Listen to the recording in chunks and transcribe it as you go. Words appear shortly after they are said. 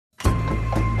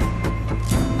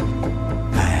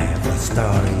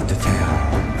story to tell.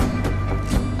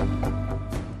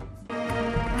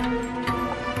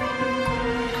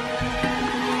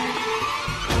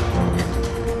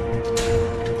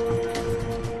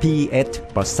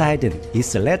 P-8 Poseidon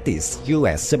is the latest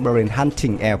U.S. submarine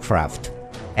hunting aircraft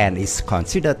and is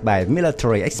considered by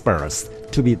military experts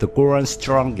to be the world's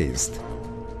strongest.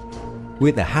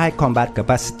 With a high combat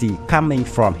capacity coming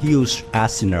from huge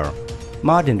arsenal,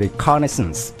 modern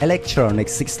reconnaissance electronic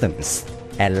systems,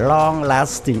 and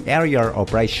long-lasting aerial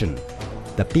operation,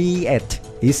 the P-8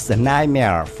 is a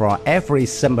nightmare for every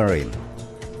submarine.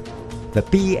 The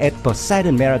P-8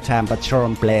 Poseidon maritime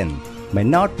patrol plane may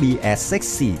not be as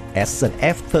sexy as an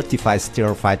F-35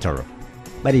 stealth fighter,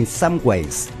 but in some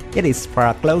ways, it is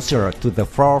far closer to the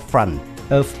forefront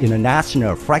of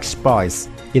international flashpoints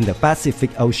in the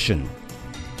Pacific Ocean.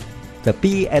 The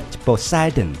P-8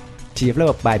 Poseidon,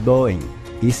 developed by Boeing,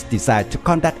 is designed to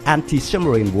conduct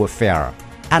anti-submarine warfare,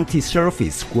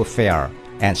 anti-surface warfare,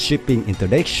 and shipping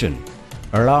interdiction,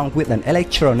 along with an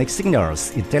electronic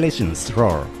signals intelligence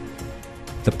role.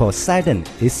 The Poseidon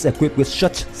is equipped with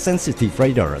such sensitive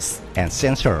radars and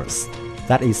sensors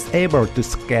that is able to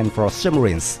scan for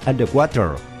submarines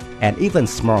underwater and even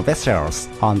small vessels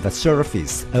on the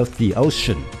surface of the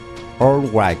ocean, all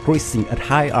while cruising at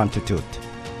high altitude.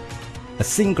 A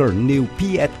single new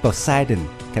P-8 Poseidon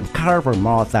can cover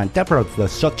more than double the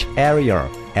search area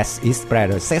as its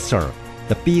predecessor,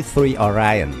 the P-3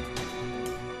 Orion.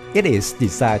 It is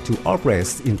designed to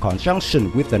operate in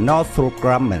conjunction with the Northrop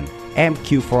Grumman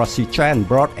MQ-4C Giant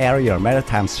Broad Area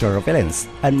Maritime Surveillance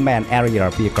Unmanned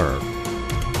Aerial Vehicle.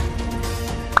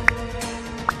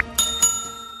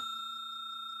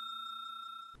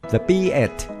 The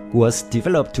P-8 was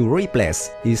developed to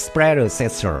replace its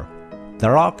predecessor, the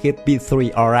Lockheed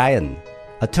P-3 Orion,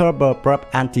 a turboprop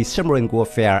anti-submarine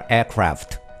warfare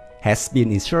aircraft, has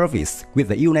been in service with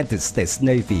the United States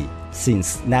Navy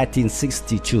since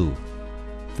 1962.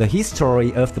 The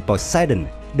history of the Poseidon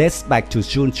dates back to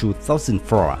June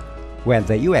 2004, when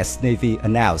the U.S. Navy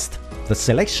announced the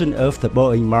selection of the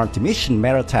Boeing multi-mission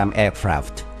maritime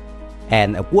aircraft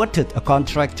and awarded a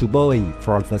contract to Boeing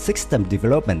for the system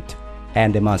development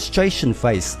and demonstration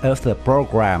phase of the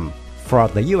program for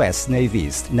the U.S.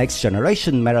 Navy's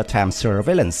next-generation maritime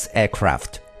surveillance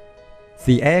aircraft.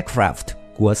 The aircraft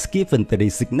was given the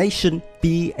designation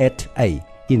P-8A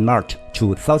in March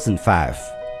 2005.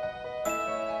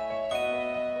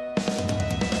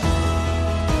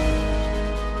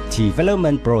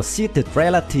 Development proceeded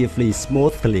relatively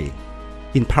smoothly,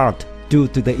 in part due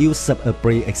to the use of a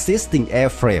pre-existing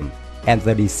airframe and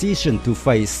the decision to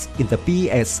phase in the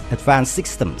P-8's advanced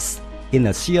systems in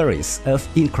a series of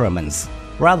increments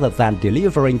rather than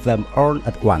delivering them all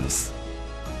at once.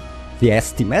 The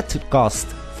estimated cost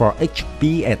for each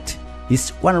P-8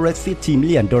 is $150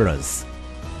 million.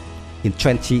 In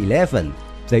 2011,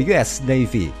 the U.S.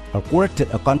 Navy awarded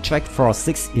a contract for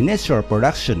 6 initial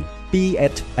production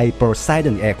P-8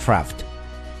 Poseidon aircraft.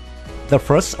 The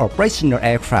first operational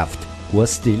aircraft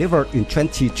was delivered in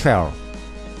 2012.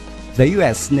 The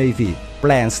U.S. Navy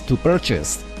plans to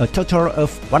purchase a total of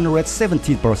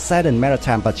 117 Poseidon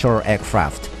maritime patrol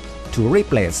aircraft to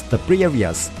replace the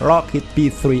previous Lockheed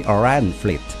P-3 Orion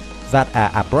fleet that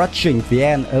are approaching the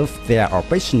end of their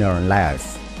operational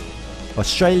life.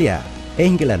 Australia,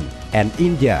 England, and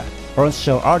India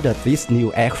also ordered these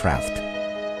new aircraft.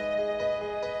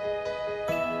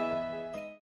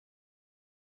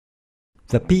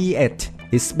 The P-8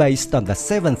 is based on the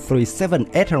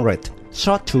 737-800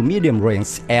 short to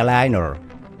medium-range airliner.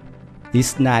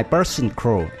 Its 9-person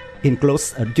crew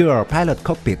includes a dual-pilot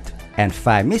cockpit and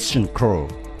 5 mission crew.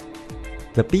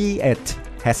 The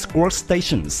P-8 has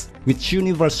workstations with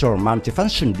universal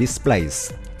multifunction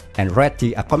displays and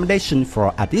ready accommodation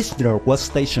for additional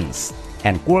workstations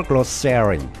and workload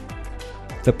sharing.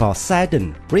 The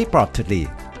Poseidon reportedly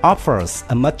offers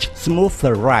a much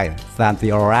smoother ride than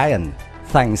the Orion,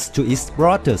 thanks to its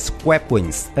broader swept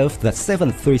wings of the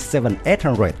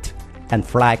 737-800 and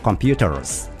flight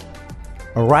computers.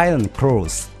 Orion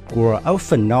crews were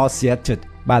often nauseated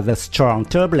by the strong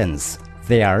turbulence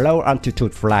their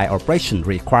low-altitude flight operation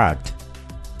required.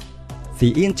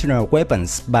 The internal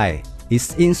weapons bay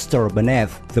is installed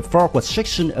beneath the forward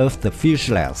section of the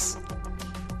fuselage.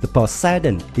 The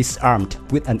Poseidon is armed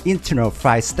with an internal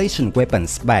flight station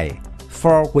weapons bay,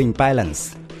 4 wing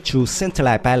pylons, 2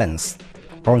 centerline pylons,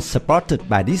 all supported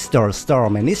by digital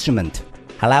storm management,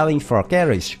 allowing for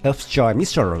carriage of joint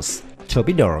missiles,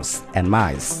 torpedoes, and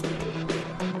mines.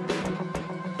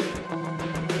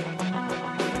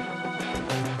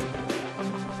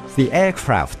 The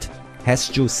aircraft has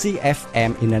two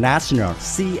CFM International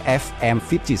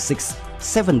CFM56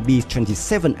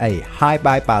 7B-27A high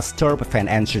bypass turbofan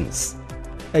engines,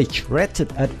 each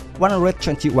rated at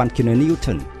 121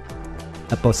 kN.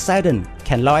 A Poseidon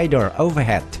can loiter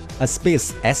overhead at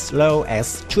speeds as low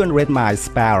as 200 miles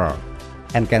per hour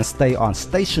and can stay on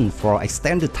station for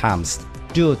extended times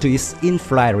due to its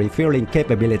in-flight refueling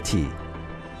capability.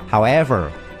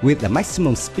 However, with a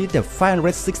maximum speed of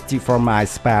 564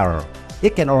 miles per hour,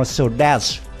 it can also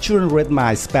dash 200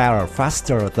 miles per hour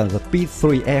faster than the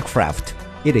P-3 aircraft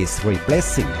it is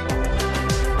replacing.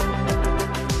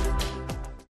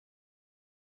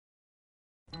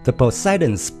 The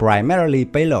Poseidon's primary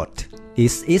payload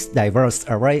is its diverse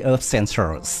array of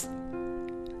sensors.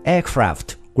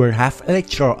 Aircraft will have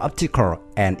electro-optical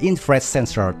and infrared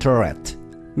sensor turret,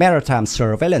 maritime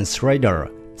surveillance radar,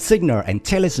 signal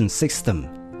intelligence system.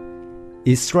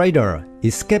 Its radar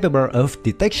is capable of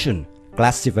detection,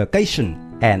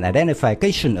 classification, and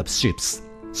identification of ships,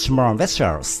 small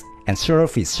vessels, and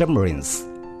surface submarines.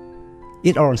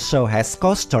 It also has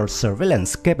coastal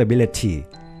surveillance capability.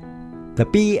 The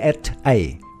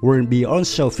P-8A will be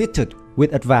also fitted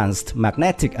with advanced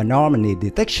magnetic anomaly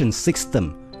detection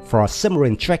system for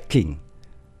submarine tracking.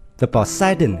 The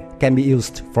Poseidon can be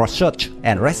used for search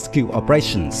and rescue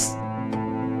operations.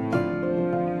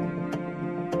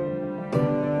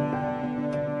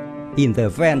 In the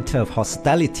event of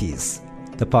hostilities,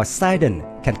 the Poseidon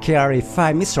can carry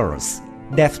 5 missiles,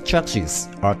 depth charges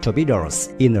or torpedoes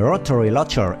in a rotary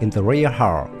launcher in the rear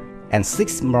hull, and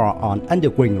 6 more on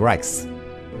underwing racks.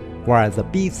 While the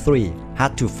P-3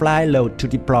 had to fly low to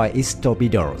deploy its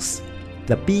torpedoes,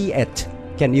 the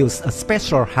P-8 can use a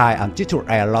special high-altitude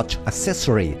air launch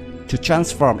accessory to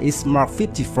transform its Mark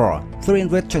 54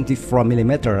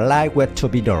 324mm lightweight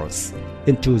torpedoes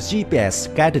into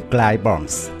GPS-guided glide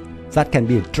bombs that can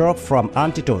be dropped from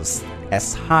altitudes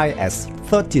as high as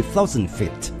 30,000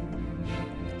 feet.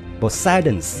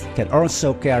 Poseidons can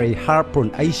also carry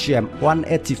Harpoon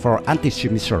AGM-184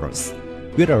 anti-ship missiles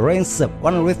with a range of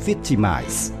 150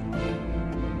 miles.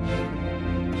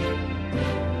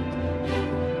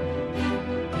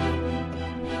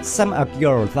 Some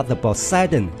argue that the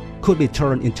Poseidon could be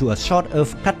turned into a sort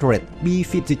of cut-rate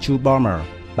B-52 bomber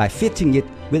by fitting it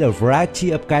with a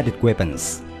variety of guided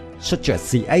weapons, such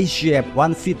as the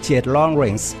AGM-158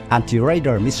 long-range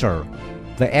anti-radar missile,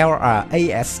 the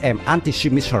LRASM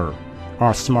anti-ship missile,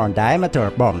 or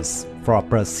small-diameter bombs for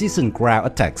precision ground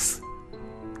attacks.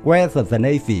 Whether the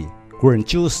Navy will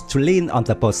choose to lean on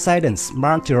the Poseidon's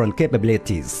multi-role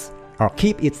capabilities or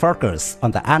keep it focused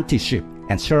on the anti-ship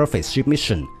and surface ship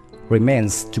mission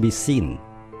remains to be seen.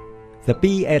 The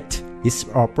P-8 is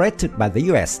operated by the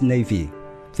US Navy,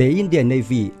 the Indian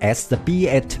Navy as the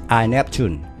P-8I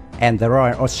Neptune, and the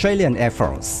Royal Australian Air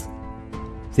Force.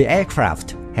 The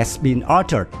aircraft has been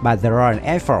altered by the Royal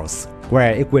Air Force,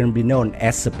 where it will be known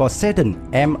as the Poseidon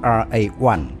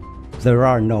MRA-1, the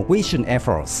Royal Norwegian Air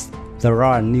Force, the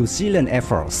Royal New Zealand Air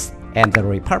Force, and the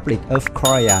Republic of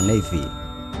Korea Navy.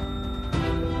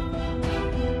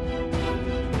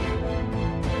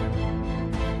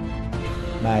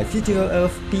 My video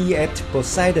of P-8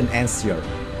 Poseidon ends here.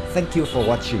 Thank you for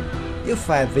watching. If you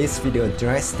find this video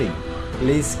interesting,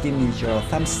 please give me your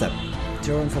thumbs up.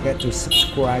 Don't forget to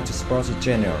subscribe to support the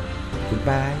channel.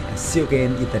 Goodbye and see you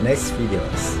again in the next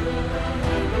videos.